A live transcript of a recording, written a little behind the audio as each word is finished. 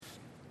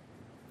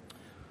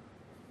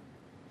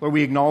Lord,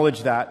 we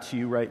acknowledge that to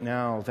you right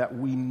now, that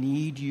we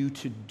need you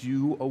to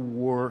do a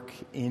work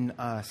in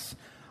us.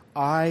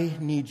 I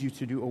need you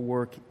to do a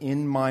work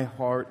in my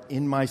heart,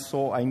 in my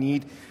soul. I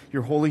need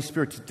your Holy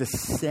Spirit to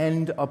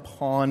descend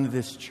upon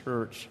this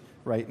church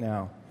right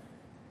now.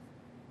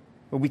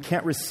 But we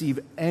can't receive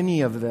any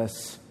of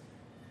this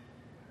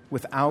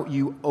without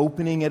you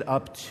opening it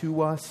up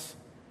to us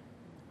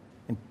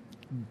and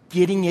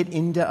getting it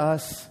into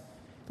us,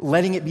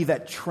 letting it be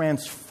that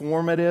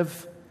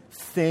transformative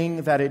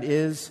thing that it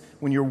is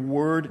when your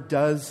word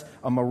does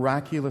a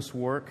miraculous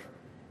work,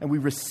 and we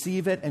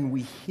receive it and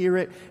we hear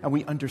it and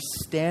we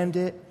understand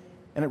it,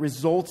 and it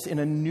results in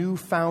a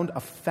newfound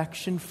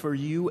affection for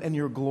you and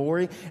your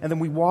glory, and then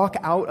we walk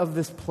out of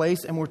this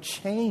place and we're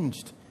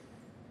changed.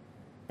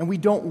 And we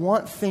don't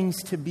want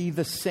things to be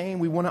the same.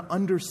 We want to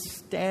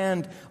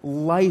understand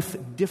life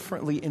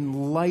differently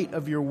in light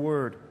of your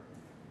word.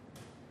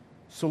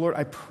 So Lord,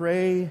 I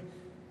pray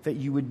that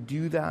you would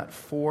do that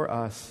for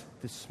us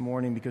this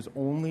morning, because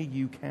only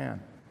you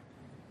can.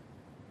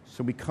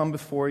 So we come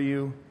before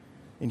you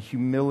in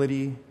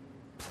humility,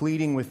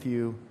 pleading with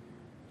you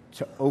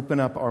to open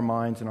up our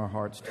minds and our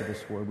hearts to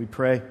this word. We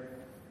pray,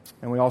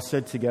 and we all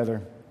said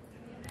together,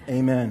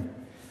 amen.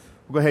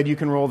 Well, go ahead, you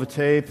can roll the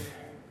tape.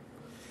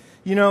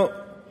 You know,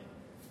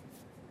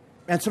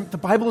 and the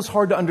Bible is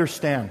hard to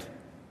understand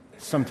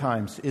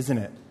sometimes, isn't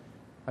it?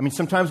 I mean,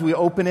 sometimes we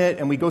open it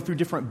and we go through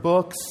different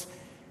books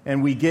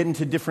and we get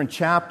into different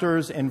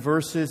chapters and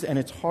verses, and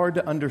it's hard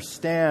to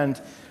understand.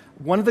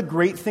 One of the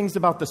great things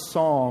about the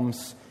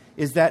Psalms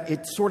is that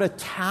it sort of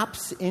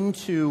taps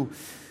into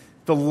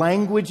the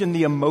language and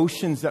the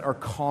emotions that are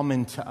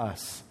common to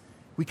us.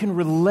 We can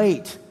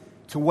relate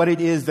to what it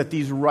is that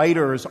these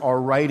writers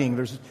are writing.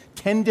 There's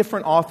 10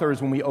 different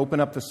authors when we open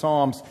up the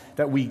Psalms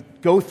that we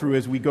go through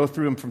as we go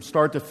through them from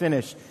start to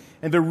finish.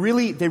 And they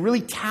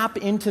really tap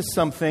into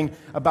something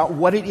about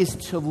what it is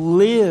to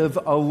live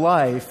a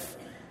life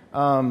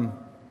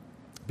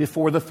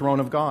before the throne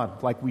of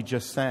God, like we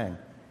just sang.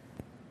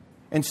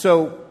 And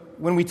so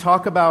when we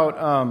talk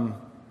about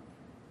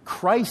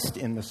Christ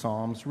in the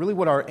Psalms, really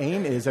what our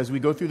aim is as we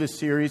go through this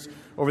series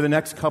over the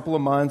next couple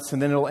of months,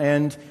 and then it'll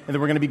end, and then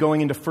we're going to be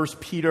going into 1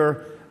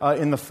 Peter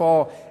in the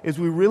fall, is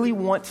we really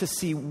want to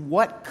see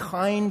what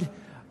kind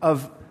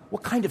of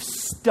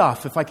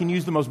stuff, if I can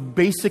use the most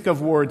basic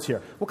of words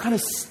here, what kind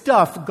of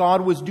stuff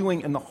God was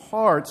doing in the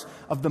hearts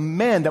of the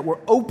men that were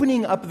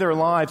opening up their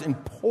lives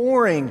and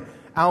pouring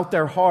out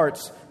their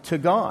hearts to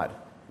God.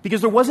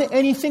 Because there wasn't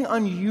anything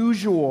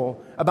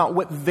unusual about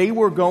what they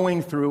were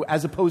going through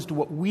as opposed to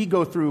what we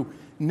go through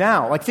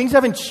now. Like, things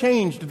haven't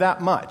changed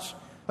that much.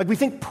 Like, we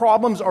think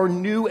problems are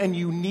new and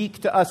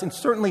unique to us, and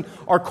certainly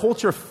our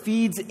culture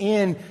feeds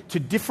in to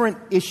different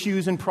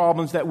issues and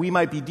problems that we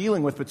might be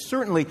dealing with. But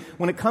certainly,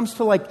 when it comes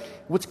to like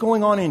what's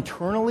going on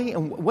internally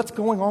and what's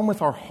going on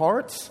with our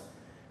hearts,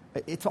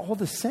 it's all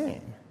the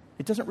same.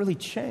 It doesn't really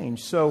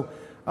change. So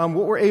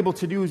what we're able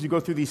to do as we go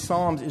through these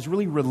Psalms is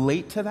really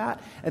relate to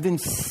that and then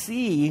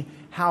see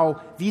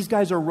how these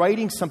guys are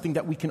writing something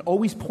that we can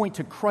always point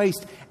to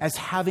Christ as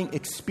having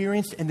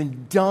experienced and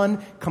then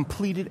done,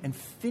 completed, and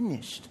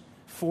finished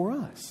for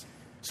us.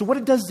 So what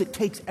it does is it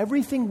takes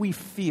everything we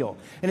feel,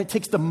 and it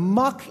takes the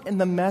muck and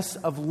the mess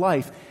of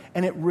life,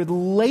 and it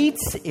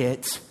relates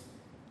it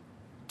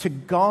to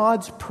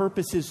God's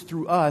purposes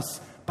through us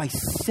by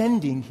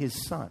sending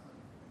His Son.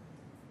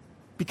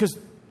 Because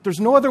there's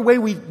no other way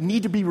we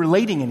need to be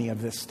relating any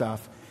of this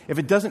stuff if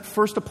it doesn't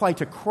first apply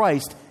to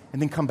Christ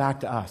and then come back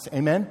to us.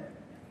 Amen?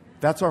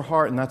 That's our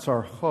heart and that's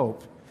our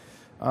hope.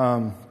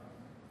 And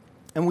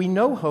we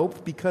know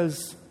hope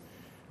because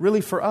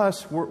really for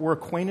us, we're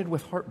acquainted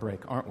with heartbreak,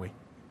 aren't we?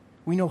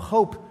 We know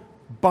hope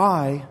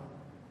by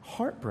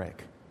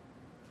heartbreak.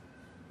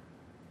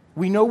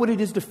 We know what it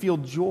is to feel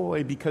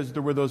joy because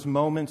there were those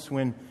moments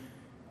when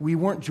we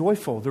weren't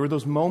joyful. There were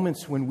those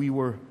moments when we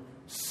were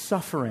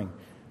suffering.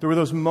 There were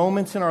those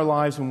moments in our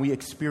lives when we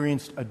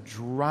experienced a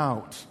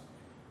drought.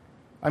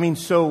 I mean,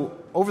 so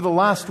over the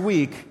last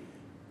week,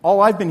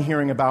 all I've been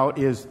hearing about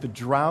is the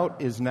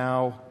drought is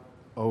now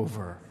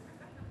over.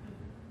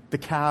 The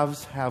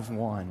Cavs have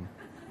won,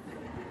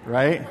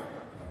 right?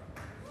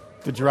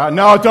 The drought.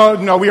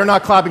 No, we are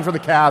not clapping for the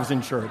Cavs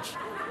in church.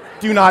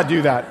 Do not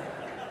do that.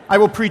 I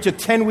will preach a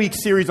 10-week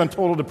series on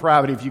total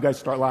depravity if you guys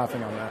start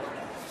laughing on that.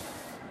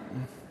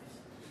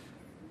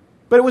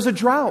 But it was a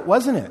drought,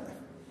 wasn't it?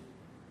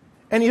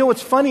 And you know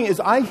what's funny is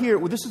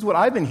this is what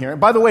I've been hearing.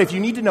 By the way, if you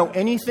need to know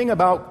anything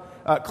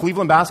about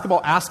Cleveland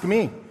basketball, ask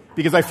me,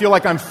 because I feel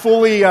like I'm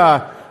fully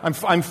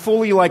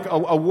like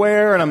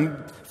aware and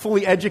I'm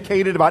fully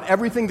educated about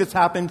everything that's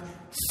happened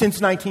since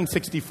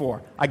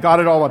 1964. I got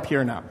it all up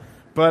here now.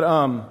 But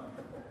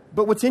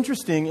what's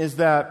interesting is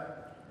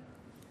that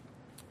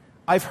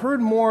I've heard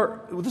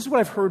more. This is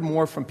what I've heard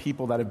more from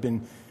people that have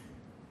been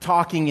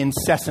talking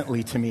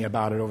incessantly to me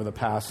about it over the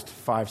past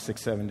 5,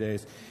 6, 7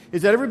 days,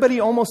 is that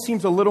everybody almost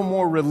seems a little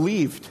more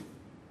relieved.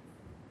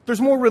 There's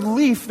more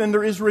relief than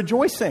there is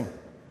rejoicing.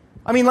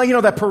 I mean, like, you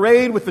know, that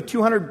parade with the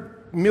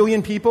 200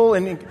 million people,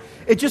 and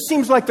it just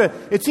seems like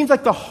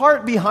the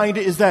heart behind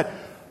it is that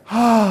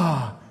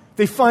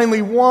They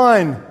finally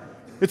won.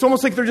 It's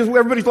almost like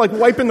everybody's like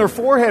wiping their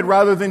forehead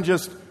rather than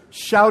just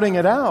shouting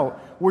it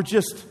out.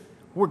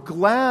 We're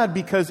glad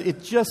because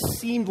it just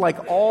seemed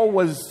like all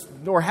was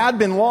or had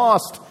been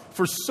lost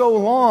for so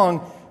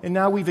long, and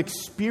now we've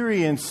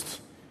experienced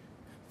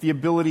the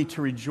ability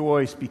to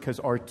rejoice because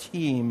our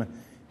team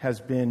has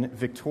been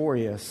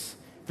victorious.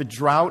 The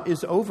drought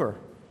is over.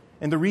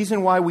 And the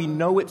reason why we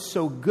know it's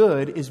so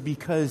good is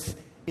because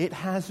it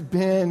has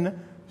been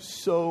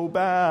so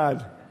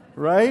bad,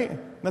 right?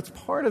 That's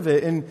part of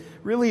it. And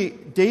really,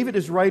 David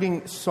is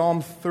writing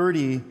Psalm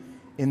 30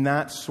 in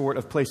that sort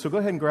of place. So go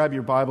ahead and grab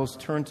your Bibles,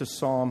 turn to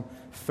Psalm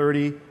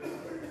 30.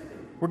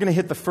 We're going to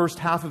hit the first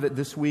half of it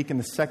this week and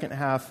the second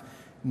half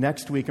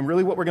next week. And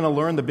really what we're going to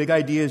learn, the big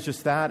idea is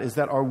just that, is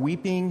that our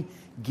weeping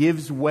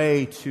gives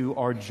way to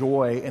our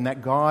joy and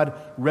that God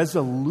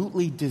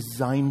resolutely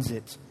designs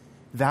it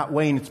that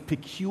way. And it's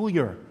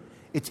peculiar.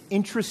 It's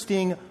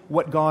interesting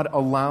what God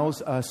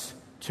allows us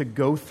to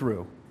go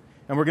through.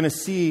 And we're going to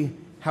see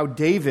how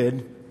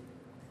there's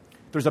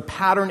a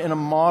pattern and a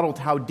model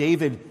to how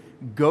David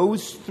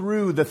goes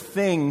through the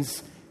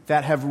things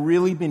that have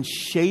really been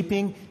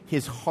shaping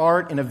his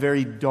heart in a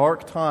very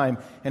dark time,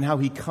 and how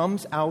he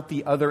comes out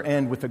the other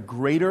end with a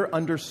greater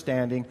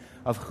understanding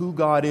of who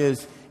God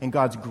is and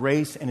God's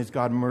grace and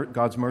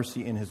God's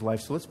mercy in his life.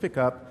 So let's pick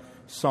up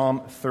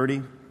Psalm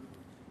 30.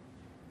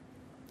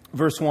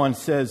 Verse 1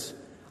 says,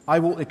 I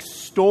will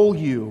extol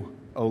you,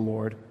 O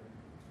Lord,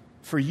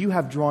 for you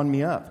have drawn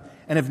me up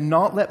and have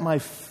not let my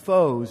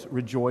foes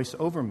rejoice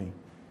over me.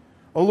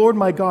 O Lord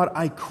my God,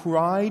 I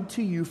cried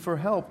to you for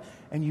help,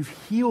 and you've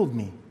healed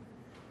me.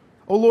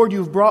 O Lord,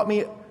 you've brought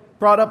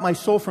up my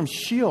soul from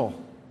Sheol.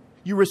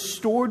 You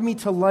restored me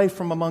to life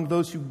from among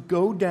those who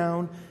go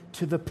down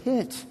to the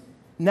pit.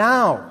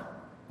 Now,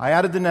 I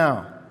added the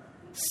now,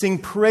 sing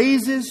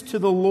praises to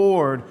the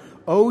Lord,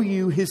 O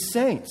you his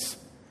saints,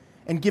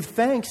 and give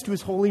thanks to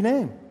his holy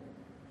name.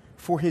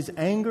 For his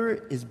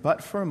anger is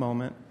but for a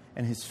moment,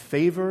 and his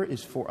favor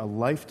is for a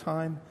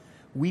lifetime.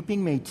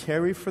 Weeping may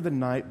tarry for the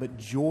night, but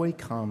joy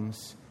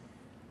comes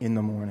in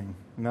the morning.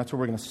 And that's where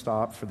we're going to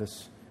stop for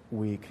this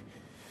week.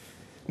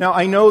 Now,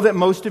 I know that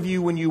most of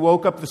you, when you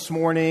woke up this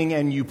morning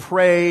and you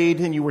prayed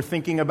and you were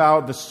thinking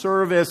about the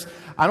service,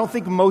 I don't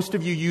think most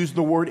of you used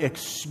the word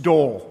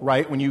extol,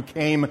 right, when you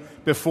came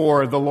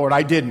before the Lord.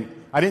 I didn't.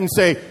 I didn't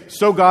say,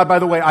 so God, by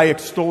the way, I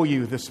extol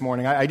you this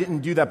morning. I didn't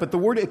do that. But the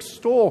word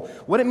extol,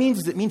 what it means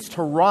is it means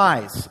to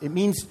rise. It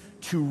means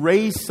to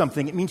raise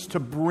something. It means to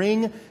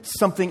bring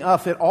something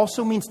up. It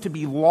also means to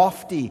be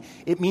lofty.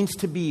 It means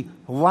to be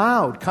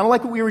loud. Kind of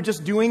like what we were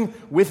just doing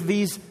with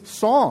these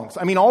songs.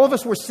 I mean, all of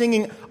us were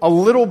singing a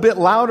little bit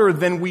louder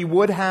than we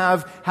would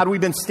have had we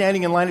been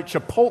standing in line at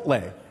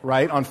Chipotle,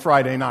 right, on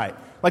Friday night.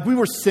 Like we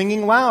were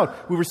singing loud.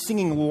 We were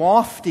singing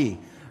lofty.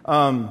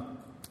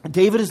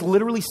 David is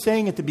literally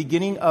saying at the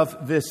beginning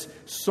of this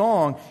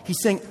song,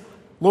 he's saying,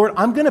 Lord,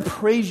 I'm going to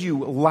praise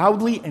you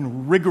loudly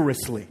and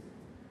rigorously.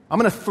 I'm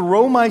going to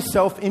throw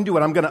myself into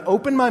it. I'm going to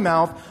open my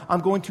mouth. I'm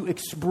going to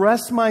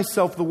express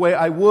myself the way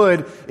I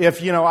would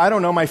if, I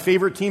don't know, my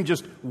favorite team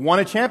just won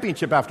a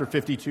championship after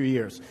 52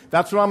 years.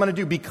 That's what I'm going to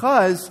do.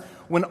 Because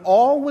when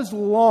all was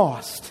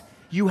lost,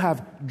 you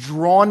have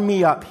drawn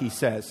me up, he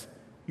says.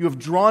 You have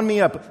drawn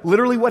me up.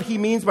 Literally what he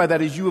means by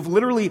that is you have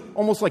literally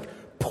almost like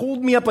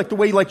pulled me up like the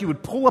way like you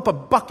would pull up a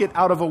bucket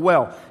out of a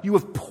well. You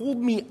have pulled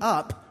me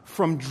up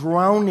from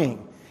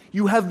drowning.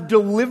 You have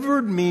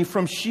delivered me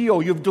from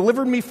Sheol. You have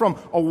delivered me from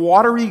a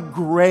watery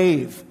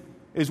grave,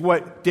 is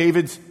what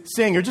David's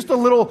saying. Or just a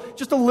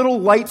little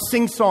light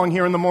sing-song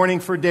here in the morning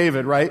for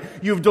David, right?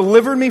 You have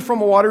delivered me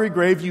from a watery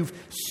grave. You've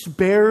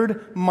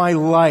spared my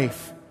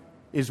life,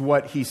 is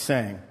what he's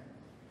saying.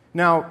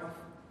 Now,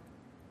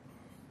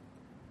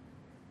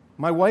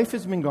 my wife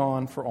has been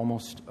gone for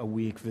almost a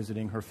week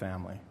visiting her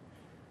family.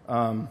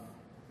 I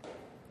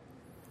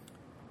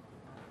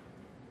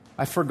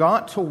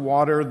forgot to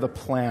water the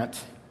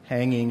plant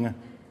hanging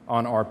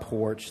on our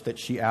porch that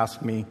she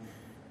asked me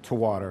to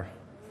water.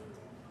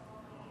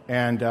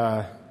 And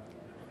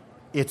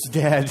it's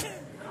dead.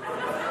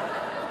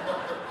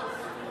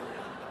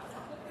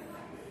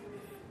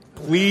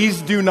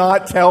 Please do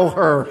not tell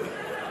her.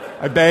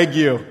 I beg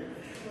you.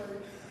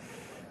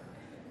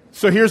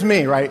 So here's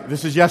me, right?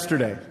 This is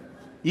yesterday.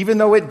 Even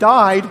though it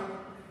died,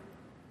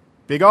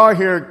 Big R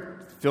here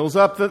fills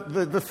up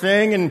the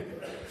thing and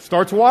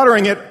starts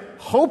watering it,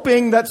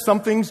 hoping that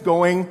something's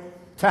going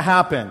to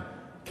happen.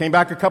 Came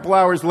back a couple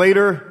hours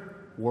later,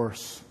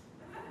 worse.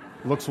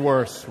 Looks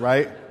worse,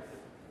 right?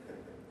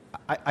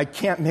 I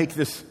cannot make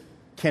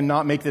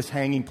this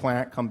hanging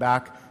plant come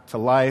back to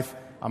life.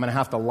 I'm going to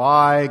have to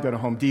lie, go to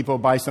Home Depot,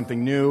 buy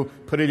something new,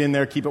 put it in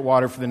there, keep it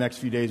watered for the next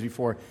few days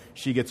before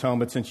she gets home.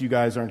 But since you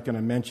guys aren't going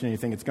to mention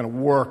anything, it's going to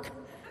work.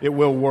 It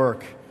will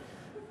work.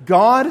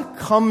 God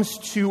comes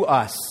to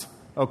us,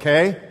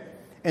 okay,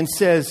 and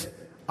says,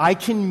 I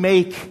can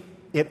make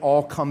it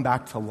all come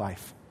back to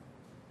life.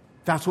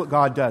 That's what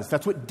God does.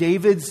 That's what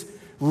David's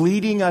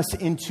leading us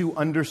into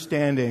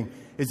understanding,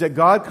 is that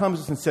God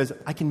comes and says,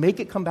 I can make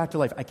it come back to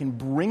life. I can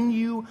bring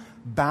you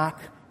back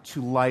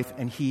to life,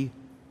 and he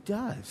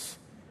does.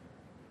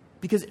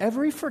 Because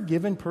every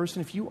forgiven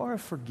person, if you are a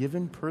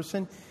forgiven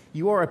person,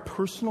 you are a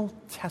personal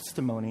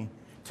testimony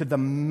to the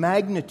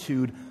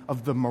magnitude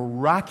of the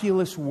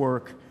miraculous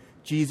work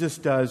Jesus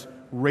does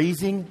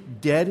raising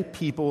dead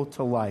people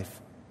to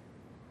life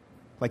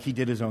like he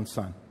did his own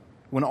son.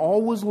 When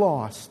all was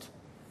lost,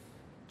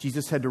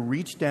 Jesus had to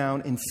reach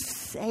down and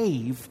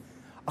save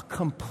a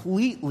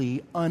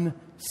completely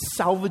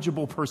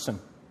unsalvageable person.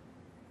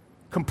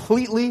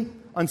 Completely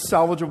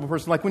unsalvageable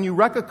person. Like when you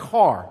wreck a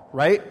car,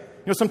 right?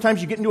 You know,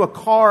 sometimes you get into a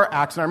car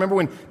accident. I remember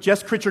when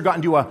Jess Critcher got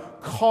into a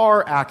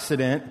car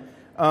accident,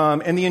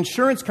 and the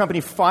insurance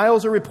company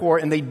files a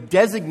report and they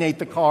designate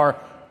the car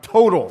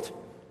totaled.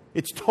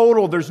 It's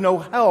totaled. There's no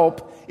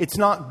help. It's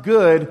not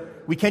good.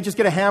 We can't just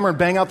get a hammer and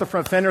bang out the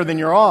front fender, then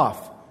you're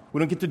off. We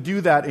don't get to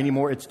do that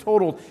anymore. It's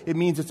totaled. It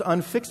means it's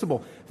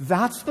unfixable.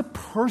 That's the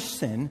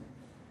person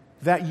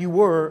that you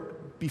were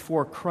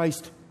before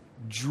Christ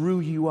drew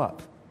you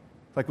up.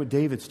 Like what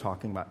David's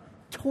talking about.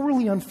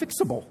 Totally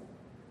unfixable.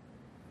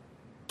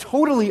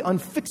 Totally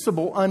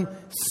unfixable,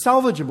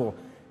 unsalvageable.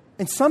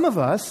 And some of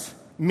us,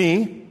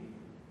 me,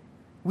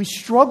 we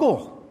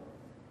struggle.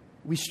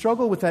 We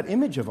struggle with that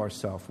image of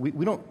ourselves. We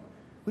don't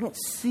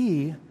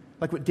see,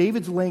 like what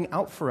David's laying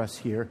out for us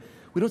here,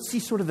 we don't see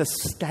sort of the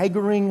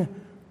staggering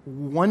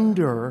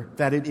wonder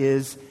that it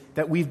is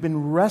that we've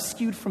been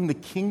rescued from the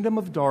kingdom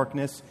of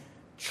darkness,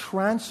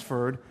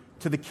 transferred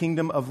to the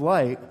kingdom of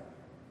light,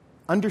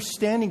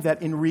 understanding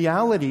that in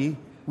reality,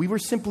 we were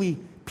simply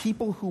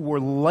people who were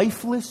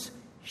lifeless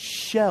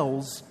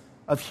shells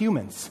of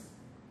humans.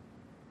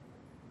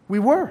 We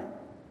were.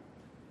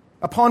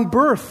 Upon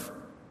birth,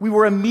 we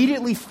were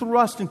immediately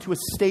thrust into a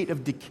state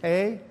of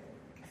decay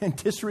and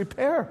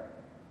disrepair.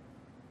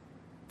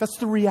 That's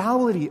the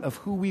reality of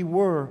who we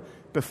were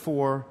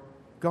before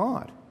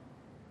God.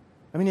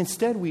 I mean,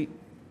 instead, we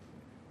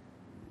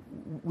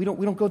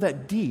don't go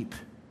that deep.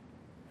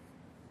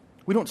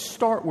 We don't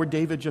start where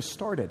David just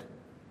started.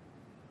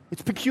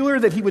 It's peculiar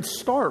that he would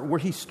start where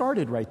he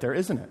started right there,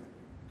 isn't it?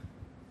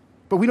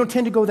 But we don't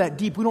tend to go that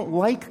deep. We don't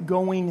like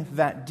going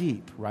that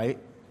deep, right?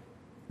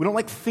 We don't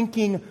like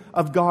thinking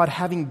of God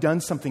having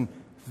done something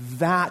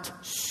that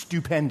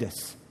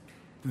stupendous,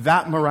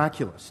 that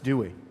miraculous, do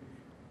we?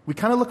 We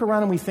kind of look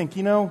around and we think,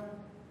 I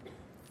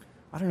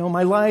don't know,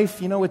 my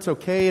life, it's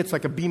okay. It's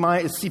like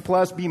a C+,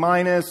 B-.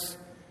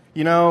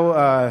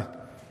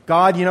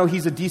 God,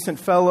 he's a decent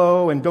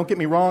fellow, and don't get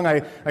me wrong,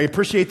 I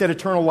appreciate that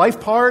eternal life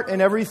part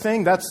and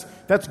everything. That's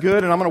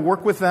good, and I'm going to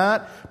work with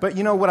that. But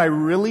what I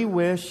really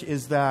wish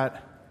is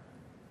that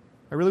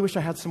I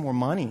had some more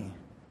money.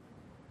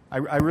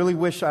 I really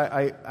wish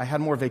I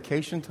had more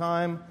vacation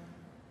time.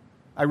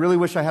 I really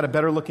wish I had a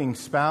better looking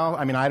spouse.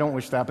 I mean, I don't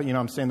wish that, but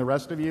I'm saying the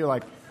rest of you,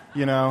 I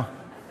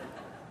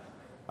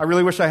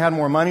really wish I had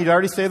more money. Did I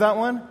already say that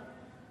one?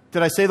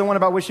 Did I say the one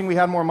about wishing we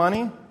had more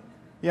money?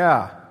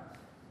 Yeah.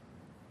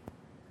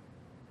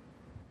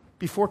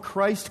 Before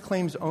Christ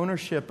claims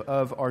ownership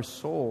of our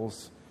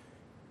souls,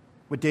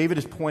 what David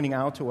is pointing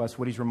out to us,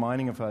 what he's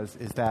reminding of us,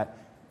 is that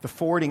the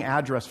forwarding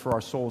address for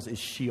our souls is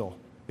Sheol.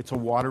 It's a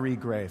watery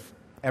grave.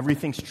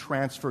 Everything's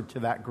transferred to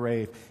that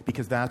grave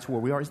because that's where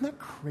we are. Isn't that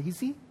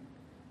crazy?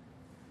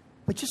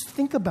 Like, just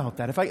think about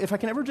that. If I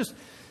can ever just,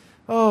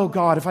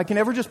 if I can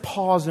ever just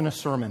pause in a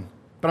sermon,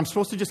 but I'm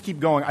supposed to just keep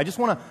going. I just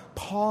want to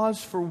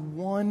pause for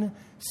 1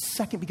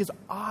 second because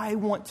I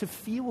want to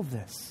feel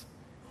this.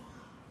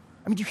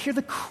 I mean, do you hear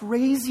the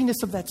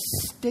craziness of that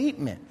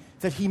statement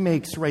that he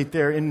makes right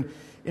there in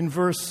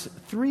verse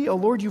 3? Oh,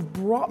 Lord, you've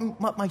brought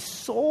my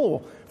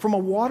soul from a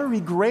watery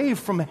grave,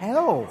 from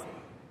hell.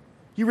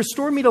 You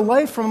restored me to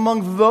life from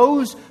among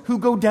those who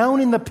go down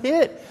in the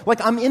pit.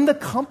 Like I'm in the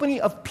company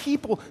of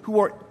people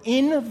who are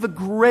in the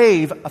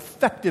grave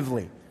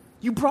effectively.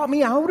 You brought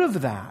me out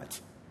of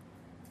that.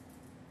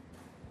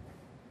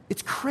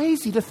 It's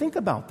crazy to think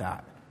about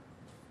that.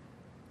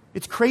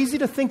 It's crazy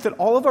to think that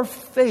all of our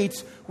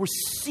fates were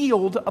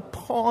sealed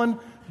upon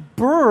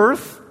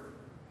birth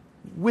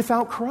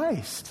without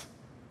Christ.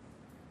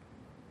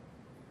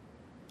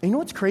 And you know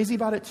what's crazy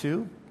about it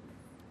too?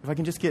 If I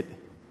can just get,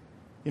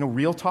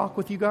 real talk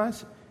with you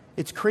guys.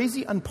 It's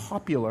crazy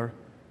unpopular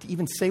to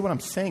even say what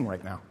I'm saying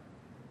right now.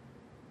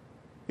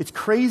 It's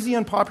crazy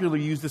unpopular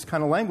to use this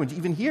kind of language,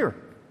 even here.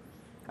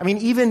 I mean,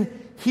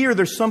 even here,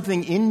 there's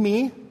something in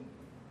me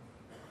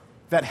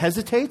that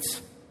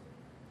hesitates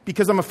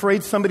because I'm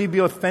afraid somebody will be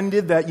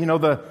offended that,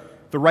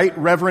 the right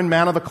Reverend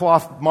man of the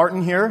cloth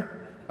Martin here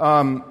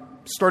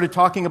started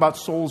talking about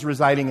souls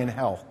residing in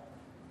hell.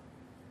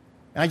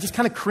 And I just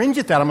kind of cringe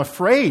at that. I'm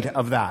afraid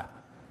of that.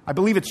 I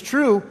believe it's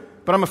true,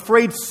 but I'm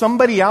afraid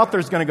somebody out there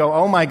is going to go,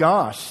 oh my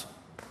gosh,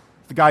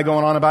 the guy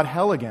going on about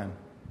hell again.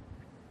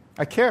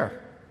 I care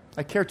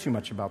too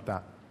much about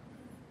that.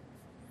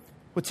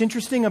 What's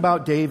interesting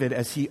about David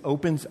as he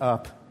opens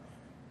up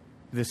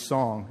this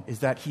song is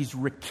that he's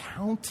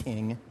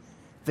recounting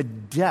the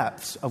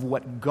depths of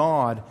what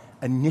God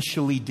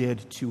initially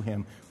did to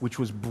him, which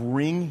was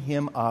bring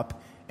him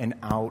up and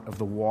out of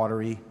the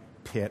watery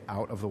pit,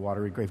 out of the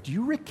watery grave? Do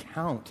you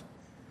recount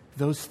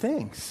those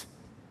things?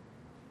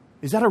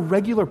 Is that a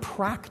regular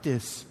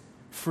practice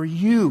for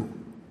you?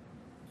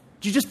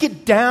 Do you just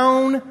get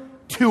down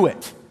to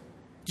it?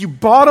 Do you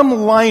bottom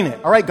line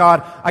it? All right,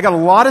 God, I got a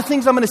lot of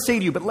things I'm going to say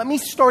to you, but let me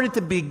start at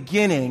the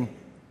beginning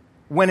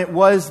when it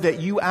was that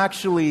you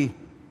actually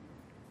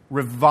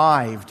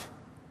revived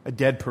a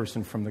dead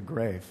person from the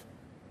grave.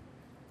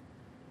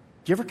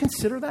 Do you ever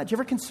consider that? Do you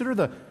ever consider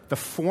the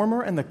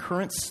former and the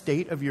current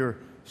state of your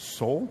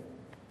soul?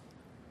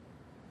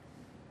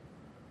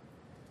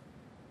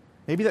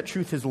 Maybe that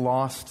truth has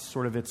lost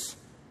sort of its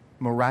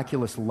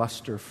miraculous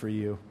luster for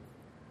you.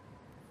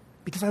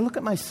 Because I look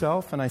at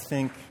myself and I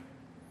think,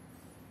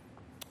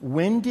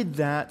 when did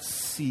that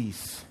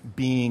cease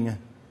being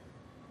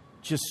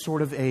just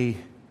sort of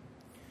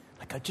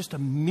just a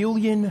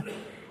million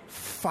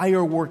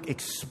firework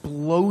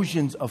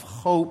explosions of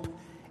hope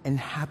and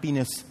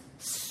happiness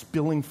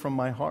spilling from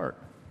my heart?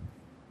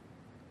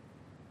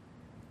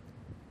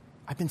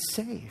 I've been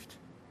saved,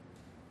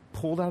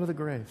 pulled out of the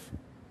grave.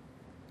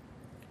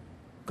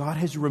 God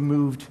has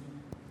removed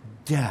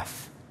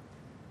death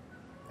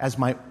as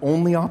my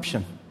only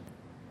option.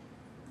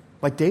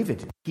 Like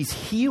David, he's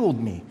healed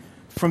me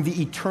from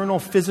the eternal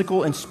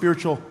physical and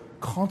spiritual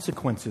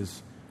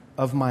consequences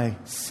of my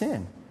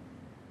sin.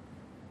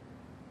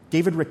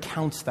 David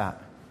recounts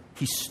that.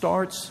 He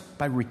starts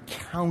by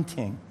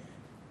recounting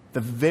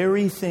the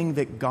very thing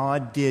that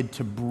God did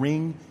to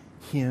bring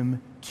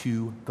him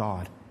to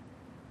God.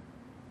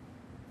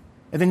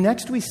 And then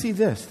next we see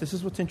this. This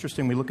is what's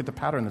interesting. We look at the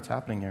pattern that's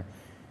happening here.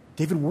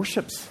 David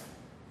worships.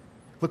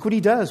 Look what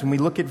he does. When we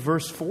look at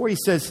verse 4, he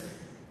says,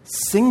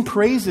 "Sing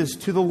praises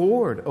to the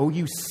Lord, O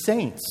you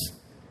saints,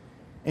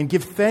 and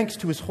give thanks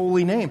to his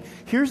holy name."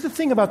 Here's the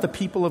thing about the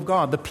people of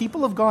God. The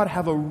people of God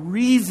have a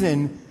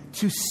reason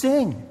to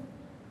sing.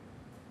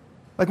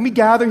 Like we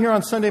gather here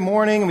on Sunday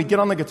morning and we get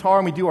on the guitar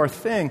and we do our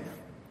thing.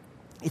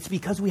 It's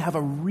because we have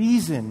a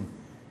reason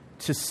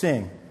to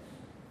sing.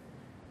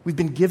 We've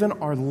been given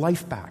our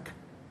life back.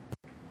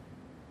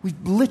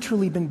 We've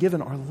literally been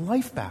given our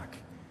life back.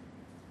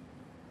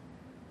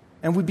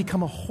 And we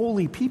become a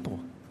holy people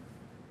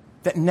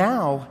that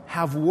now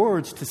have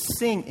words to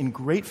sing in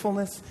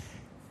gratefulness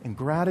and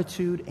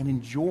gratitude and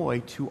in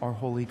joy to our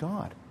holy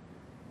God.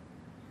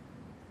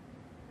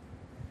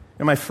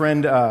 And my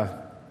friend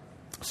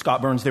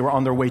Scott Burns, they were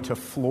on their way to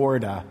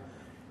Florida.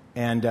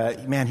 And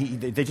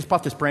they just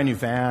bought this brand new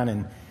van,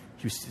 and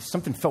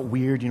something felt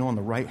weird, on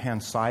the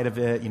right-hand side of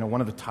it. One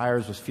of the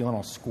tires was feeling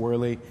all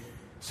squirrely.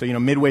 So,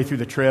 midway through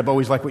the trip,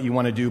 always like what you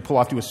want to do, pull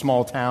off to a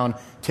small town,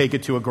 take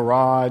it to a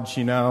garage,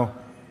 The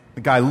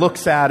guy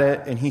looks at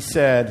it, and he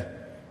said,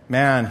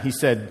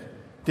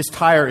 this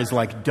tire is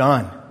like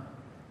done.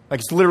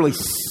 Like it's literally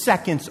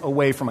seconds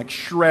away from like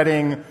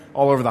shredding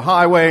all over the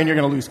highway, and you're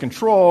going to lose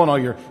control, and all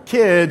your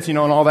kids, and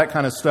all that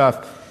kind of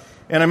stuff.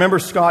 And I remember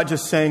Scott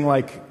just saying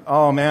like,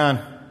 oh man,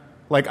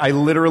 like I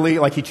literally,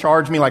 like he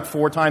charged me like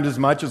 4 times as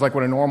much as like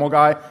what a normal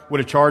guy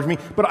would have charged me.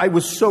 But I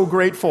was so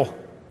grateful.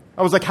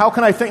 I was like, how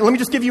can I thank? Let me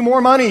just give you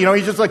more money.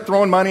 He's just like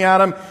throwing money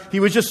at him. He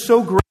was just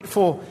so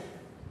grateful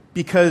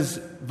because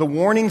the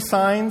warning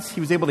signs,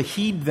 he was able to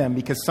heed them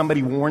because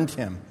somebody warned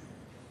him.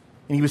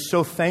 And he was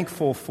so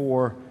thankful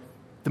for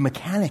the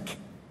mechanic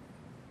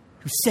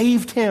who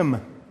saved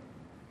him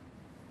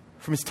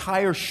from his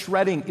tire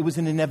shredding. It was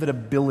an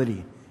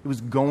inevitability. It was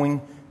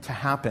going to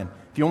happen.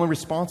 The only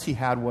response he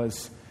had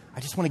was, I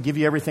just want to give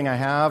you everything I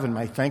have and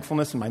my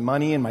thankfulness and my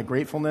money and my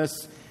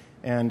gratefulness.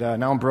 And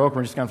now I'm broke.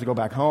 We're just going to have to go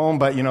back home.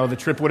 But, the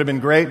trip would have been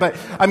great. But,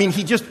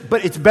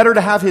 but it's better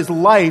to have his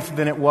life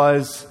than it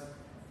was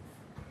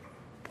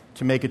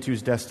to make it to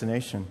his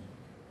destination.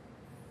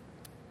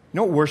 You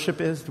know what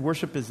worship is?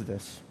 Worship is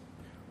this.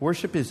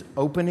 Worship is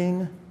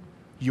opening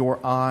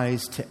your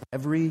eyes to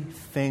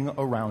everything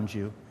around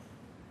you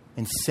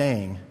and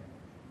saying,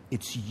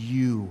 it's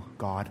you,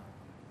 God.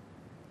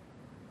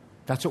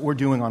 That's what we're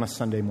doing on a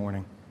Sunday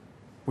morning.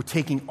 We're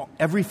taking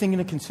everything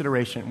into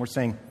consideration and we're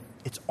saying,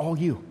 it's all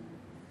you.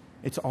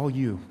 It's all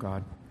you,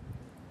 God.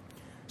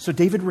 So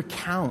David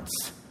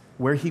recounts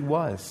where he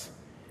was,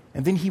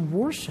 and then he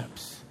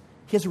worships.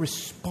 He has a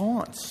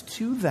response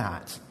to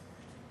that.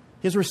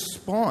 He has a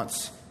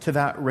response to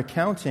that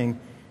recounting.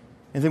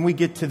 And then we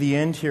get to the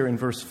end here in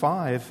verse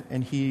 5,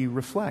 and he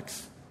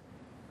reflects.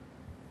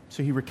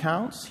 So he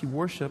recounts, he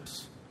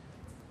worships,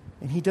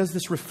 and he does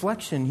this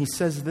reflection. He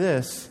says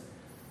this,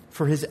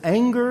 for his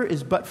anger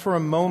is but for a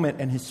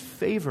moment, and his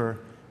favor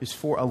is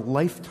for a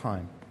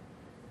lifetime.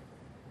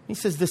 He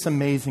says this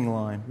amazing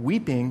line,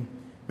 weeping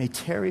may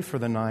tarry for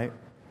the night,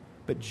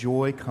 but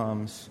joy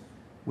comes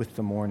with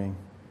the morning.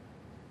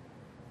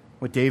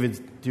 What David's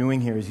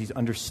doing here is he's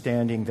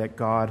understanding that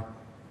God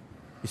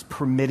is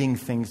permitting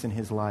things in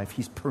his life.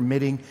 He's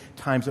permitting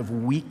times of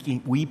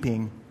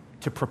weeping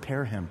to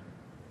prepare him.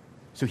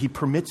 So he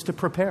permits to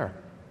prepare.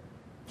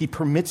 He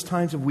permits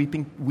times of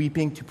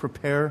weeping to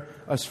prepare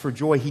us for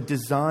joy. He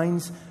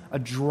designs a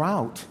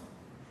drought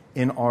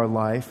in our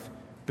life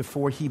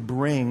before he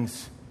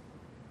brings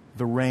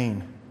the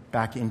rain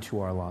back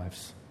into our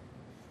lives.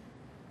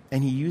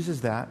 And he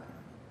uses that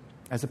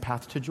as a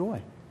path to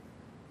joy.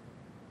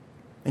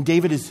 And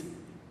David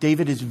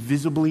is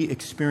visibly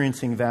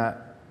experiencing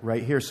that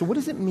right here. So what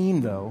does it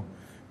mean, though,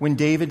 when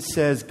David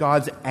says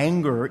God's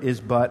anger is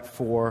but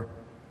for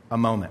a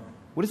moment?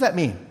 What does that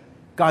mean?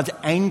 God's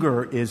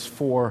anger is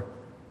for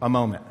a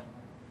moment.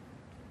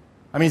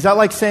 I mean, is that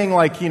like saying,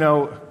 like, you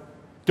know,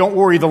 don't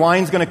worry, the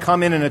lion's going to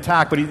come in and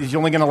attack, but he's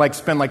only going to, like,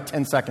 spend, like,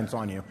 10 seconds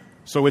on you.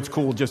 So it's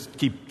cool, just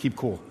keep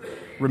cool.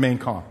 Remain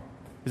calm.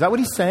 Is that what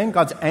he's saying?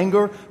 God's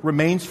anger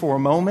remains for a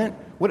moment?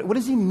 What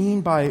does he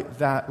mean by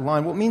that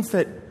line? Well, it means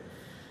that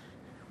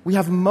we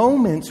have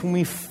moments when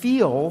we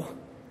feel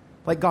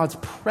like God's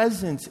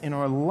presence in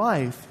our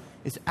life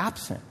is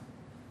absent.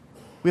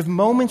 We have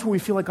moments where we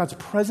feel like God's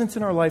presence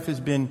in our life has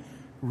been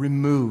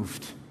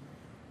removed.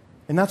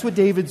 And that's what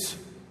David's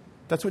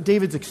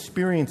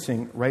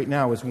experiencing right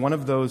now, is one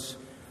of those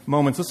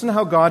moments. Listen to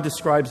how God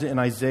describes it in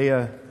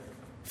Isaiah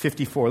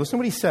 54. Listen to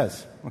what he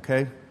says,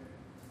 okay?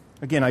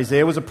 Again,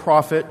 Isaiah was a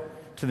prophet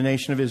to the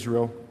nation of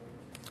Israel.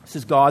 This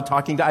is God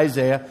talking to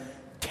Isaiah,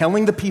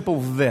 telling the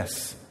people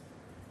this: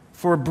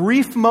 "For a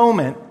brief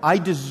moment I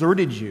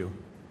deserted you,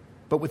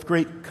 but with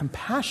great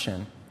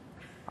compassion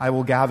I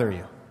will gather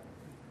you.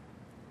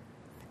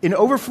 In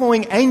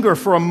overflowing anger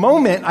for a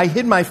moment I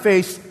hid my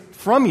face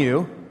from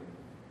you,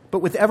 but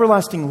with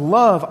everlasting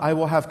love I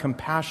will have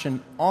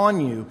compassion on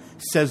you,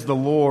 says the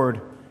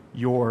Lord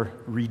your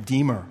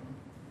Redeemer."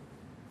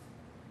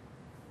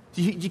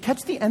 Did you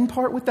catch the end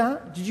part with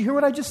that? Did you hear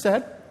what I just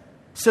said?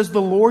 Says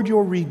the Lord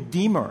your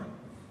Redeemer.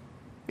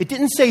 It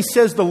didn't say,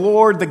 says the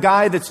Lord, the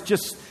guy that's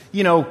just,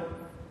 you know,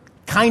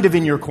 kind of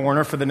in your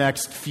corner for the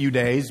next few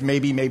days,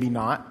 maybe, maybe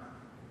not.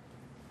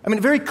 I mean,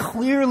 it very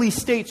clearly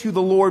states who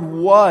the Lord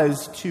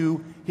was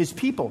to his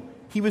people.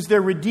 He was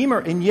their Redeemer,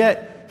 and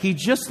yet he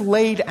just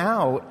laid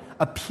out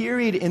a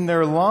period in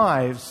their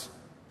lives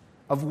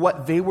of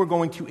what they were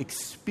going to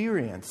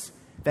experience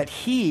that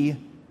he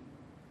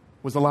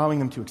was allowing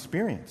them to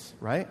experience,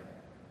 right?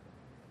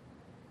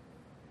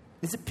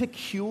 Is it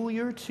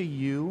peculiar to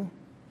you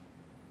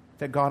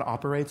that God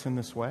operates in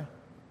this way?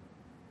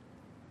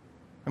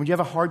 I mean, do you have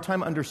a hard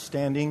time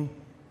understanding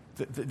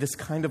this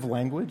kind of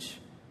language?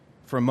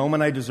 For a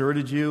moment I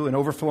deserted you, in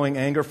overflowing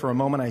anger, for a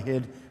moment I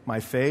hid my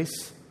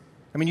face.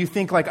 I mean, you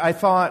think, like, I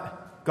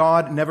thought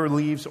God never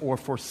leaves or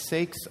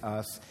forsakes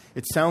us.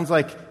 It sounds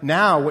like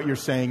now what you're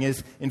saying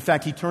is, in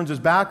fact, he turns his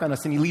back on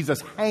us and he leaves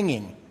us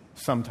hanging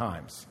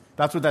sometimes.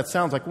 That's what that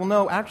sounds like. Well,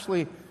 no,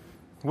 actually,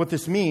 what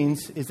this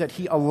means is that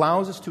he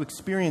allows us to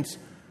experience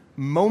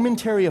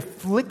momentary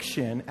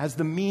affliction as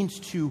the means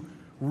to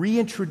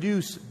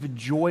reintroduce the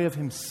joy of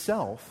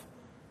himself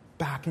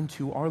back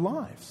into our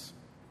lives.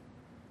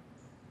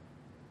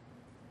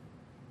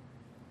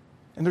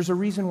 And there's a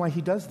reason why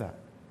he does that.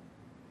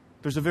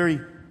 There's a very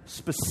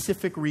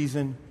specific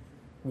reason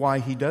why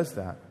he does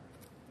that.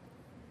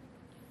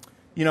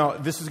 You know,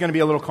 this is going to be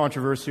a little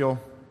controversial,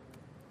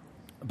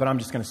 but I'm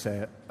just going to say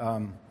it.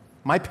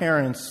 My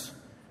parents,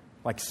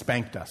 like,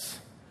 spanked us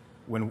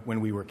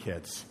when we were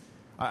kids.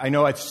 I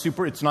know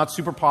it's not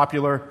super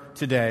popular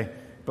today,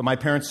 but my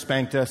parents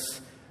spanked us.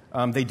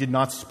 They did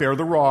not spare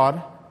the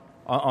rod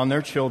on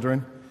their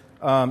children.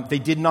 They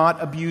did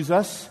not abuse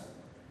us.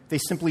 They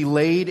simply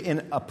laid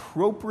an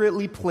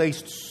appropriately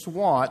placed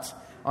swat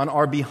on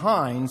our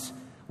behinds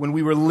when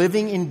we were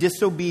living in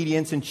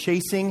disobedience and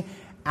chasing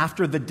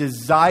after the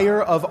desire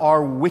of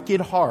our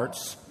wicked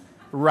hearts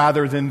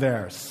rather than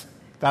theirs.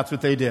 That's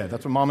what they did.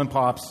 That's what mom and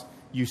pops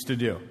used to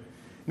do.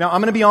 Now,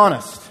 I'm going to be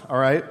honest, all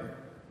right?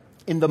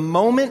 In the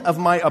moment of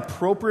my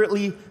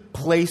appropriately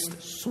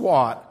placed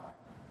swat,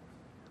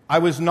 I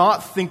was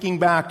not thinking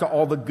back to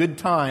all the good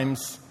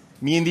times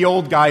me and the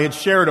old guy had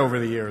shared over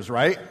the years,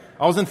 right?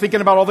 I wasn't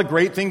thinking about all the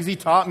great things he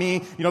taught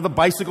me, you know, the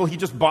bicycle he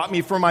just bought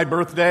me for my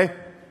birthday.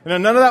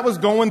 And none of that was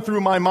going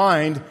through my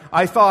mind.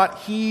 I thought,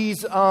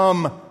 he's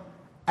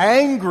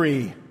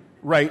angry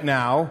right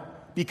now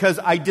because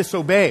I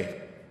disobeyed.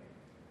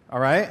 All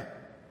right?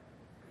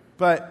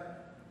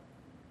 But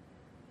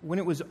when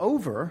it was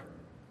over,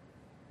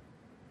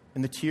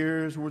 and the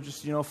tears were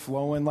just, you know,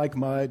 flowing like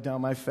mud down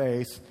my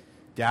face,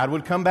 Dad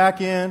would come back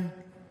in,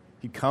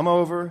 he'd come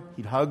over,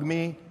 he'd hug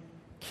me,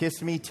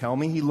 kiss me, tell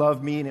me he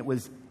loved me, and it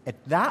was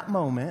at that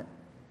moment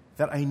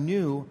that I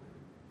knew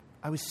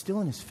I was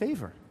still in his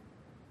favor.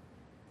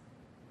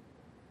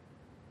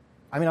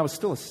 I mean, I was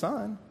still a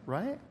son,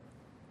 right?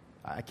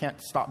 I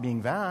can't stop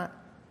being that.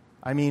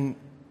 I mean,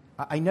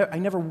 I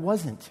never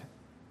wasn't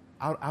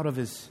out of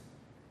his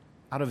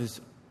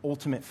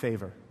ultimate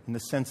favor, in the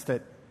sense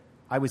that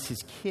I was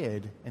his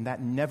kid, and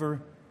that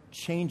never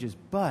changes.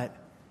 But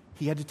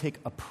he had to take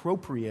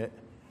appropriate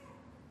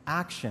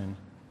action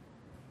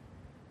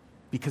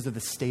because of the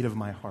state of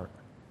my heart.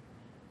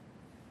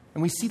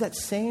 And we see that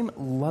same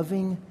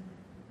loving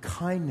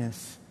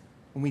kindness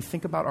when we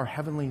think about our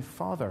Heavenly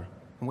Father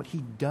and what he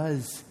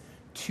does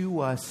to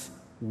us,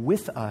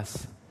 with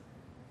us,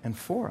 and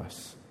for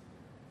us.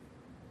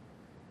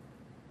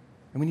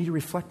 And we need to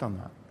reflect on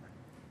that.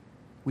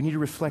 We need to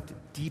reflect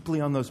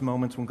deeply on those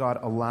moments when God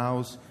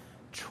allows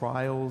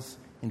trials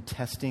and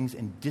testings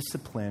and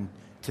discipline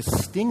to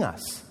sting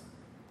us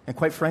and,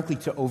 quite frankly,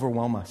 to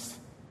overwhelm us.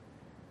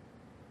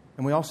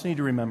 And we also need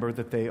to remember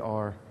that they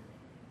are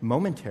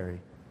momentary.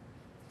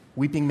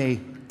 Weeping may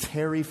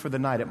tarry for the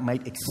night. It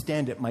might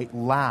extend. It might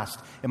last.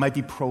 It might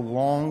be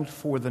prolonged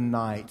for the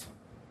night.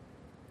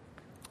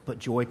 But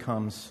joy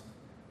comes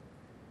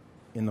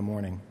in the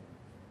morning. And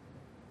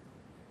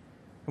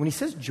when he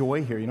says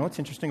joy here, you know what's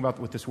interesting about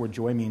what this word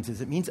joy means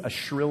is it means a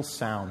shrill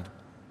sound,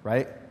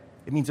 right?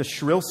 It means a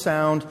shrill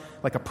sound,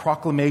 like a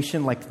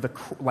proclamation, like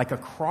a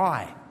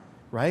cry,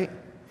 right?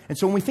 And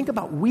so when we think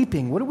about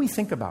weeping, what do we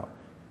think about?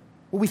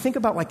 Well, we think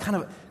about like kind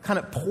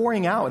of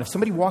pouring out. If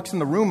somebody walks in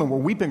the room and we're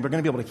weeping, they're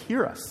going to be able to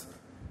hear us.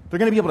 They're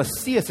going to be able to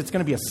see us. It's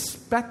going to be a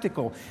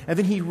spectacle. And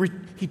then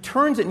he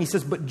turns it and he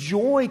says, but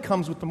joy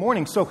comes with the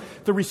morning. So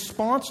the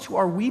response to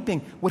our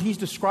weeping, what he's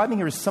describing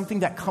here is something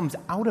that comes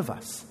out of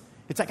us.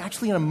 It's like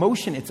actually an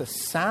emotion. It's a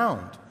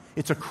sound.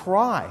 It's a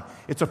cry.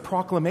 It's a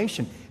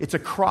proclamation. It's a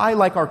cry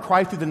like our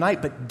cry through the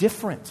night, but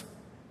different.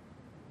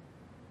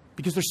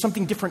 Because there's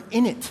something different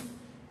in it.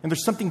 And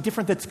there's something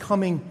different that's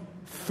coming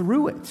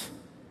through it.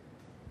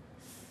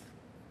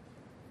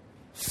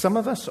 Some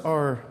of us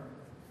are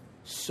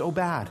so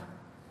bad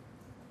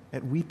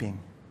at weeping,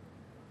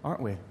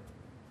 aren't we?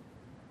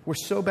 We're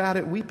so bad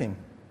at weeping.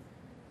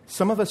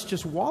 Some of us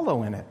just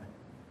wallow in it.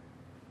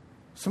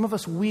 Some of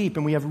us weep,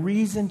 and we have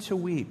reason to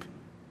weep.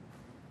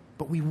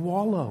 But we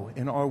wallow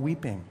in our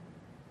weeping.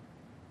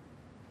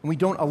 And we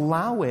don't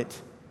allow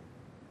it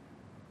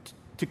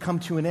to come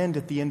to an end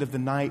at the end of the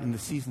night in the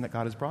season that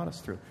God has brought us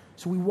through.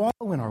 So we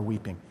wallow in our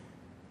weeping.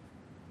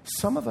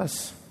 Some of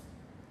us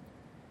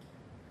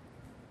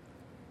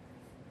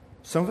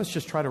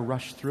just try to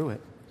rush through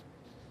it.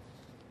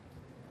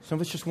 Some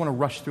of us just want to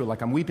rush through it.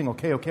 Like, I'm weeping,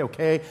 okay.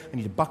 I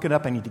need to buck it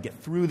up. I need to get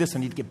through this. I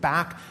need to get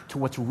back to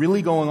what's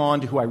really going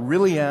on, to who I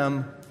really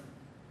am.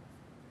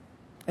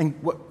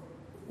 And what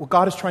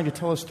God is trying to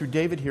tell us through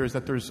David here is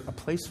that there's a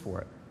place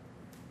for it.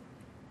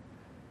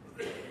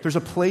 There's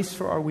a place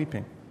for our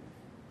weeping.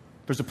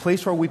 There's a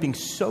place for our weeping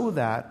so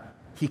that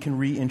he can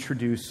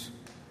reintroduce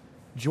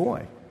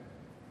joy.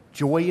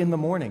 Joy in the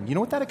morning. You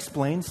know what that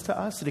explains to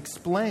us? It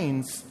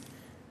explains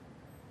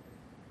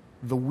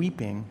the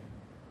weeping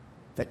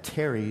that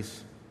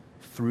tarries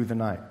through the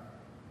night.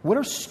 What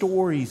are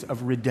stories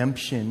of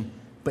redemption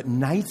but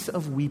nights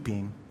of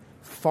weeping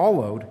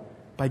followed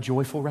by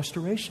joyful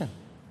restoration?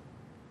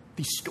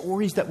 These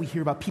stories that we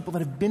hear about people that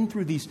have been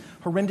through these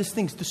horrendous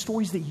things, the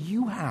stories that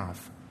you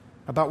have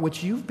about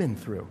what you've been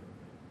through.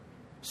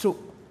 So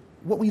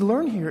what we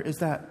learn here is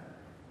that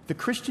the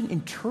Christian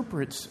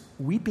interprets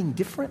weeping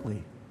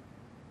differently.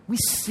 We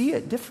see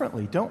it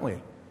differently, don't we?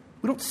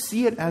 We don't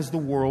see it as the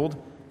world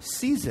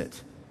sees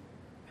it.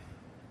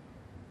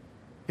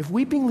 If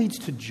weeping leads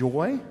to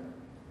joy,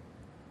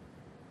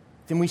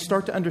 then we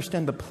start to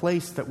understand the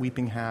place that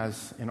weeping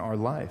has in our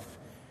life.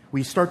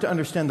 We start to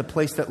understand the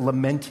place that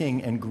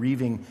lamenting and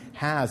grieving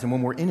has. And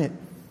when we're in it,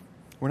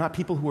 we're not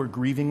people who are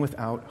grieving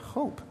without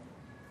hope.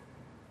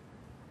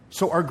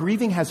 So our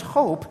grieving has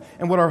hope,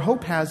 and what our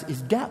hope has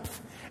is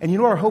depth. And you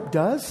know what our hope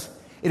does?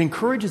 It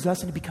encourages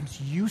us and it becomes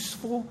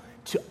useful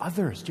to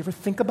others. Do you ever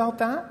think about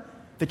that?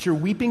 That your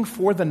weeping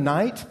for the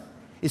night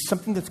is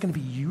something that's going to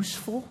be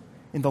useful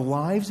in the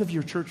lives of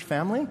your church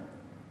family?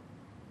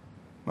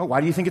 Well,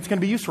 why do you think it's going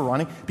to be useful,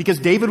 Ronnie? Because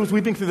David was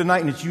weeping through the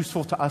night and it's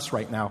useful to us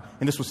right now.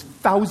 And this was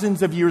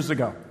thousands of years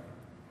ago.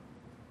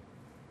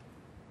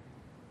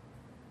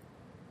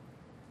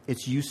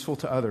 It's useful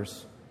to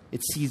others.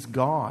 It sees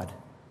God.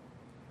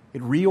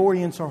 It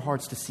reorients our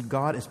hearts to see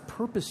God as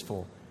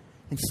purposeful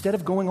instead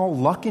of going all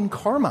luck and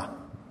karma,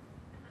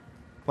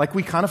 like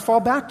we kind of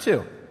fall back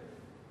to.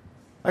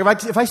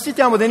 Like if I sit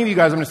down with any of you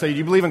guys, I'm going to say, do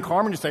you believe in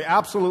karma? And you say,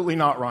 absolutely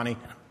not, Ronnie.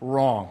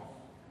 Wrong.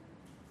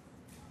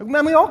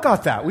 Man, we all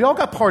got that. We all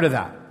got part of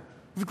that.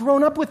 We've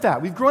grown up with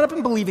that. We've grown up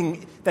in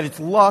believing that it's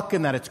luck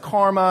and that it's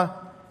karma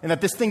and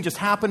that this thing just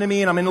happened to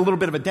me and I'm in a little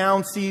bit of a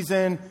down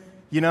season,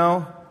 you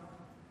know.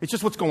 It's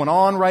just what's going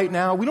on right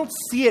now. We don't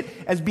see it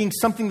as being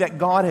something that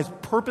God has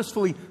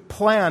purposefully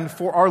planned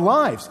for our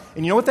lives.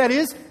 And you know what that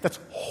is? That's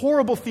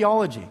horrible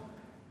theology.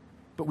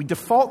 But we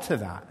default to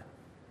that.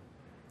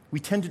 We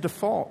tend to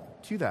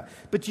default to that.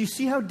 But do you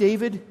see how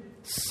David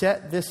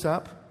set this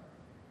up?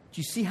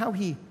 Do you see how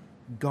he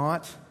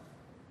got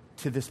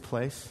to this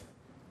place?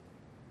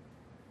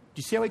 Do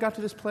you see how he got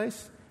to this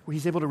place? Where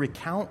he's able to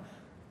recount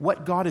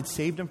what God had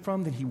saved him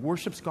from, then he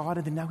worships God,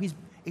 and then now he's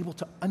able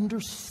to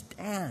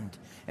understand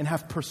and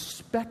have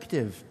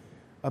perspective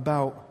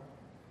about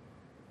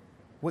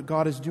what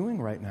God is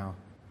doing right now.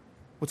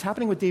 What's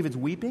happening with David's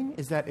weeping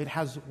is that it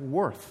has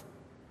worth.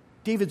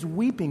 David's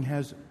weeping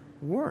has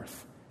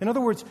worth. In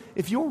other words,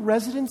 if your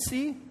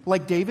residency,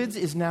 like David's,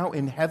 is now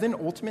in heaven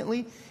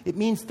ultimately, it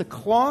means the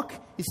clock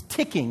is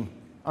ticking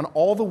on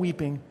all the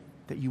weeping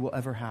that you will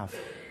ever have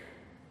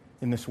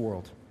in this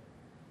world.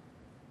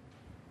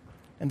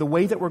 And the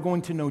way that we're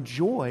going to know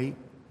joy,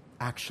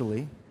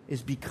 actually,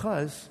 is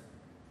because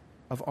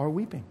of our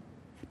weeping.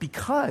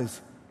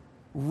 Because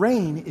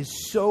rain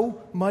is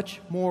so much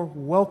more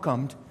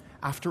welcomed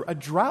after a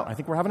drought. I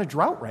think we're having a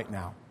drought right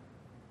now.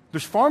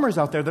 There's farmers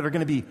out there that are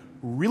going to be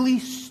really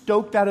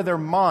stoked out of their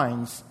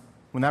minds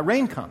when that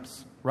rain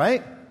comes,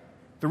 right?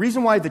 The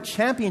reason why the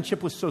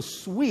championship was so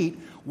sweet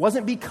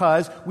wasn't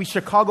because we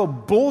Chicago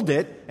Bulled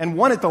it and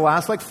won it the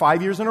last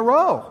 5 years in a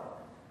row.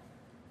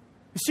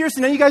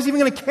 Seriously, now you guys even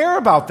going to care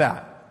about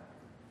that?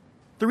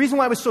 The reason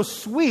why it was so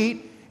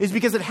sweet is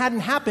because it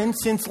hadn't happened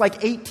since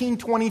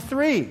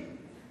 1823.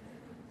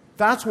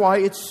 That's why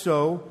it's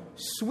so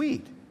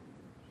sweet.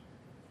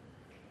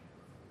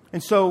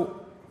 And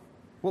so,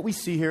 what we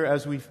see here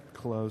as we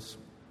close,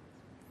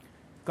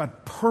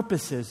 God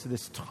purposes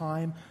this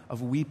time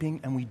of weeping,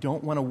 and we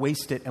don't want to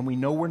waste it, and we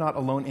know we're not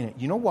alone in it.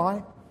 You know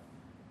why?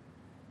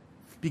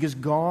 Because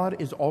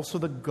God is also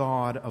the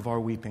God of our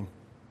weeping.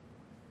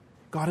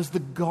 God is the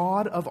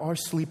God of our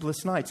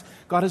sleepless nights.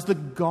 God is the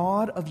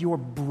God of your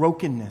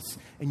brokenness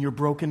and your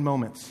broken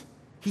moments.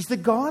 He's the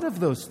God of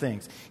those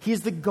things. He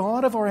is the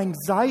God of our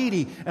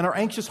anxiety and our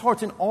anxious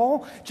hearts and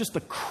all just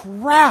the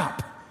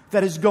crap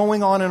that is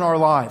going on in our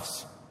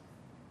lives.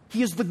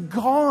 He is the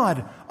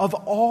God of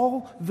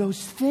all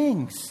those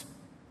things.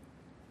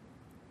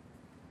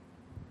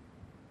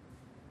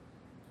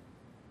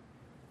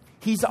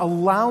 He's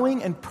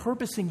allowing and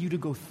purposing you to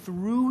go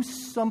through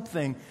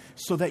something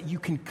so that you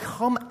can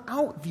come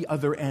out the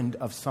other end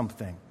of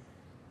something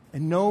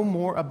and know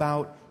more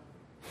about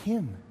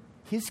Him,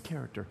 His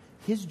character,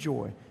 His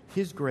joy,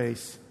 His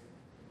grace,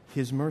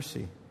 His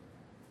mercy.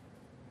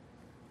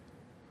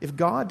 If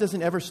God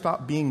doesn't ever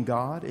stop being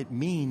God, it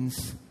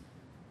means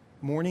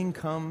morning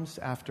comes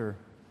after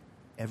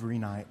every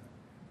night,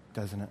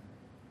 doesn't it?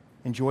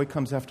 And joy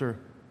comes after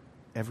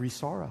every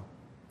sorrow.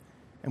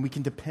 And we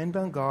can depend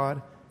on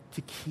God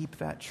to keep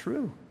that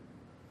true.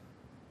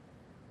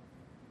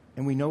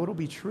 And we know it'll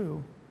be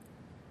true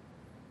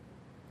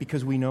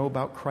because we know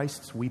about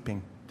Christ's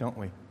weeping, don't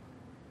we?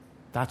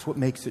 That's what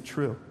makes it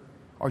true.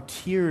 Our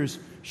tears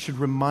should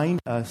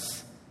remind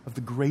us of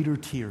the greater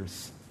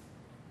tears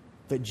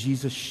that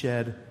Jesus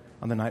shed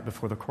on the night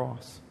before the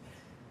cross,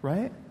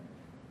 right?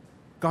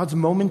 God's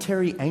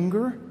momentary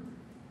anger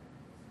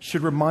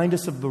should remind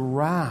us of the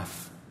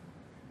wrath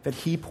that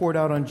He poured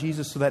out on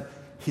Jesus so that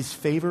His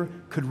favor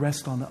could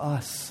rest on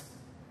us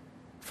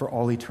for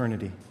all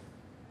eternity.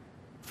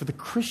 For the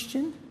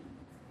Christian,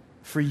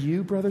 for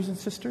you, brothers and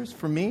sisters,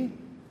 for me,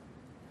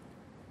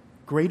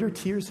 greater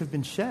tears have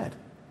been shed,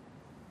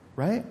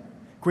 right?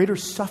 Greater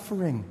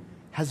suffering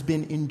has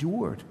been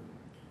endured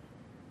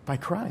by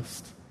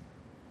Christ.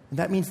 And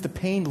that means the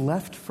pain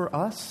left for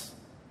us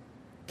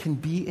can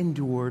be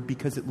endured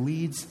because it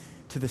leads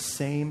to the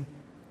same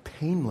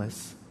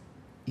painless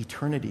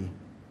eternity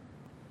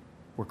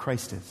where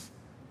Christ is.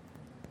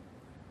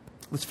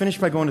 Let's finish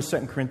by going to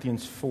 2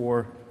 Corinthians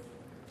 4.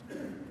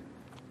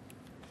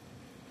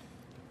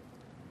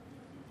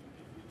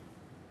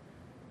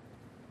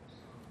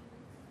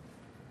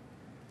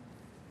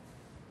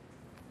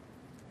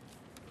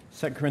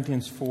 Second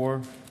Corinthians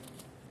 4.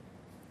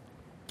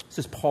 This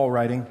is Paul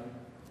writing.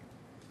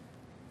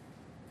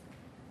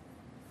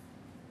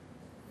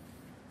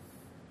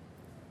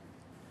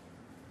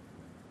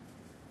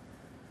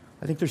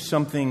 I think there's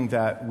something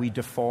that we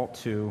default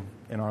to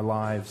in our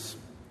lives,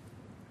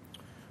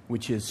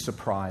 which is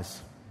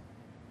surprise.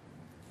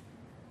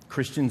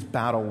 Christians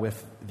battle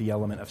with the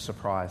element of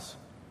surprise.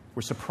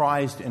 We're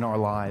surprised in our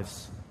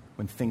lives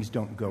when things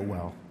don't go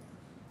well.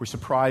 We're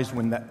surprised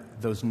when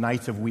those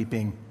nights of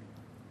weeping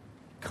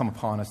come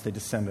upon us, they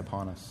descend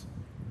upon us.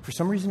 For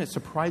some reason, it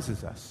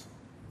surprises us.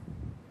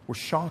 We're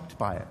shocked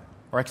by it.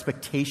 Our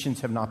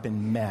expectations have not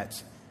been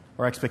met.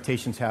 Our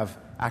expectations have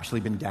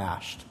actually been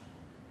dashed.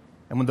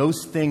 And when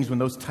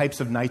those types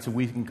of nights of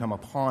weeping come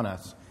upon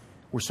us,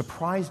 we're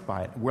surprised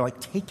by it. We're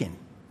taken.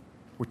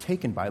 We're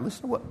taken by it.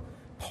 Listen to what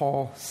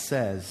Paul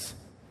says,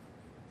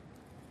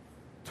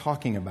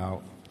 talking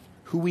about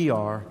who we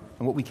are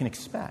and what we can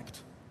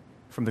expect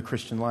from the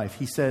Christian life.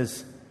 He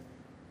says,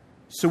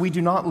 "So we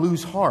do not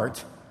lose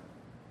heart,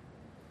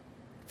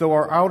 though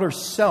our outer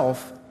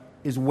self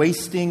is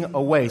wasting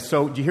away."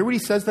 So, do you hear what he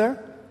says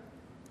there?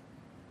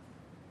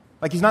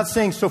 He's not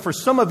saying, so for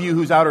some of you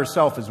whose outer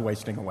self is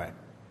wasting away.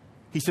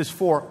 He says,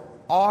 for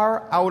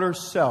our outer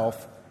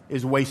self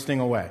is wasting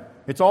away.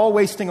 It's all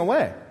wasting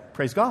away.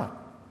 Praise God.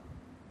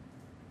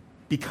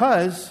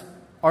 Because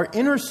our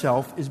inner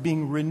self is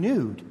being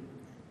renewed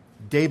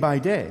day by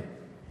day.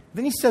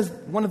 Then he says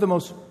one of the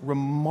most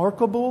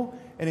remarkable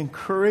and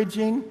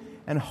encouraging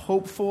and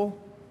hopeful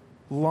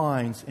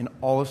lines in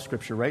all of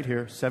Scripture, right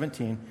here,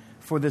 17.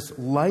 For this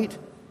light,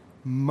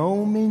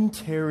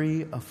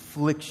 momentary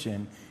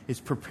affliction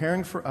is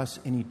preparing for us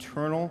an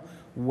eternal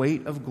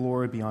weight of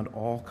glory beyond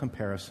all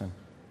comparison,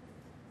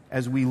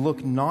 as we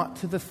look not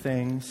to the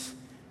things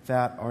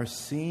that are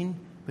seen,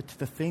 but to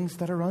the things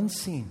that are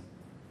unseen.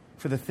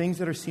 For the things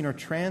that are seen are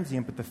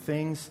transient, but the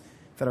things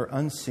that are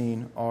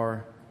unseen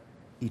are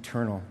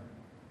eternal.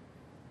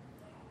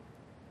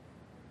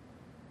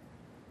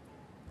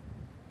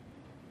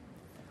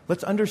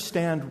 Let's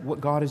understand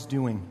what God is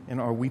doing in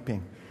our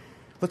weeping.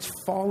 Let's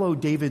follow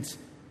David's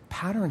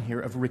pattern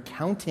here of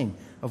recounting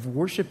of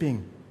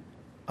worshiping,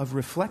 of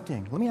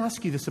reflecting. Let me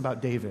ask you this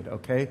about David,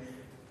 okay?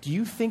 Do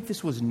you think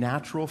this was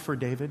natural for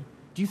David?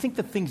 Do you think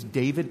the things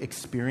David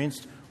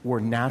experienced were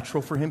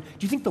natural for him?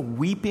 Do you think the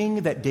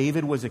weeping that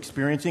David was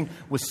experiencing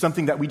was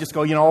something that we just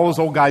go, all those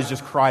old guys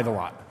just cried a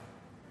lot?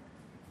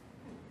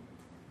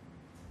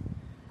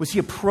 Was he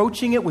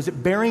approaching it? Was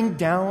it bearing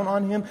down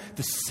on him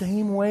the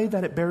same way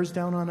that it bears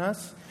down on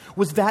us?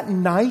 Was that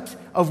night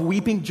of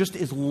weeping just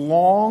as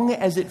long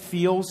as it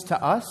feels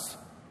to us?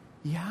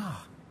 Yeah,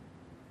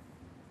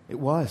 it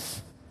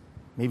was.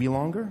 Maybe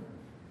longer.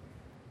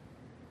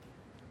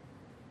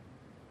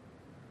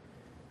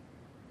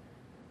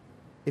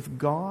 If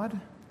God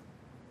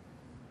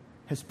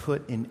has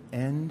put an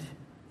end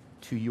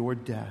to your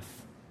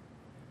death,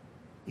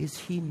 is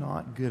he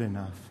not good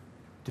enough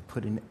to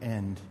put an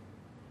end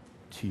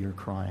to your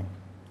crying?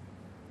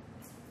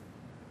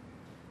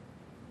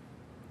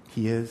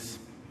 He is,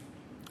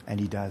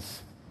 and he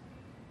does.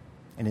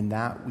 And in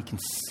that, we can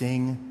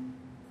sing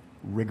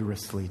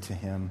rigorously to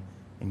him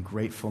in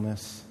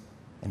gratefulness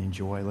and in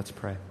joy. Let's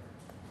pray.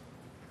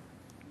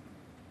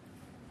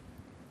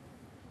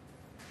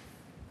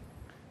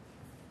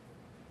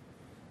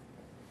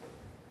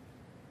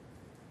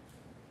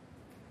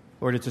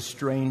 Lord, it's a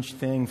strange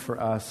thing for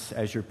us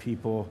as your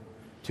people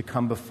to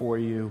come before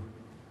you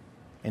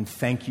and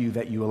thank you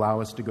that you allow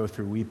us to go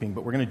through weeping,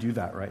 but we're going to do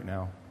that right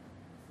now.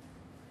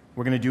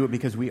 We're going to do it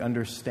because we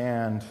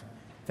understand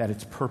that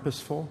it's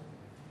purposeful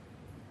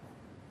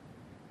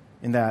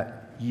and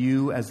that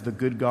you, as the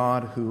good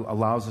God who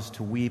allows us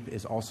to weep,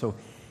 is also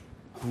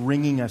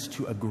bringing us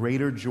to a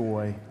greater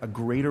joy, a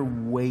greater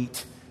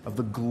weight of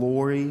the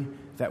glory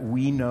that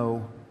we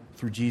know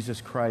through Jesus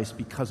Christ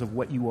because of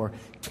what you are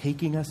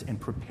taking us and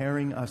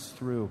preparing us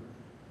through.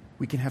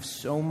 We can have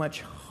so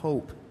much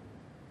hope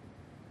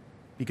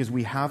because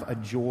we have a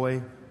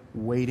joy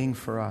waiting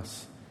for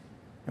us.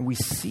 And we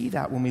see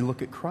that when we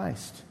look at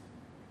Christ,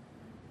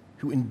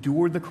 who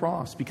endured the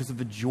cross because of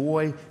the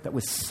joy that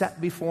was set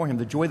before him,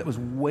 the joy that was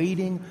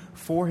waiting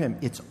for him.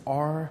 It's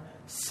our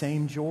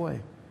same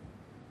joy.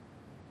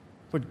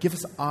 Lord, give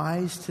us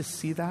eyes to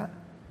see that.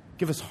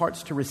 Give us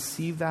hearts to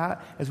receive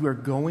that as we are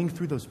going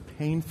through those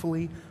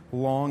painfully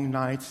long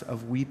nights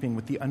of weeping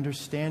with the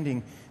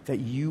understanding that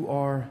you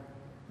are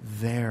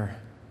there.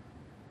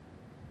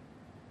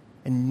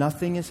 And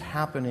nothing is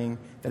happening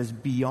that is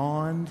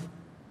beyond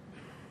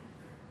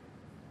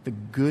the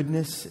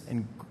goodness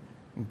and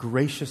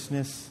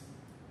graciousness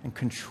and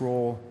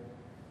control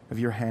of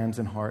your hands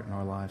and heart in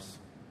our lives.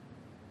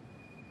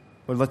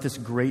 Lord, let this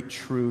great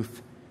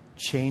truth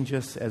change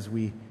us as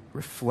we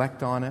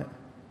reflect on it,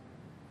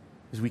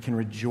 as we can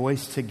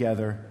rejoice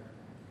together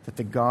that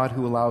the God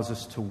who allows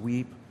us to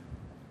weep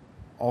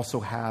also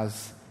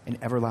has an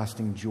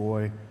everlasting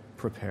joy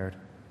prepared.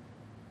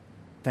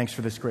 Thanks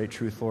for this great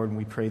truth, Lord, and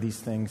we pray these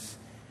things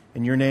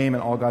in your name,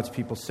 and all God's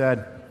people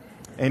said,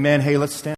 amen. Hey, let's stand.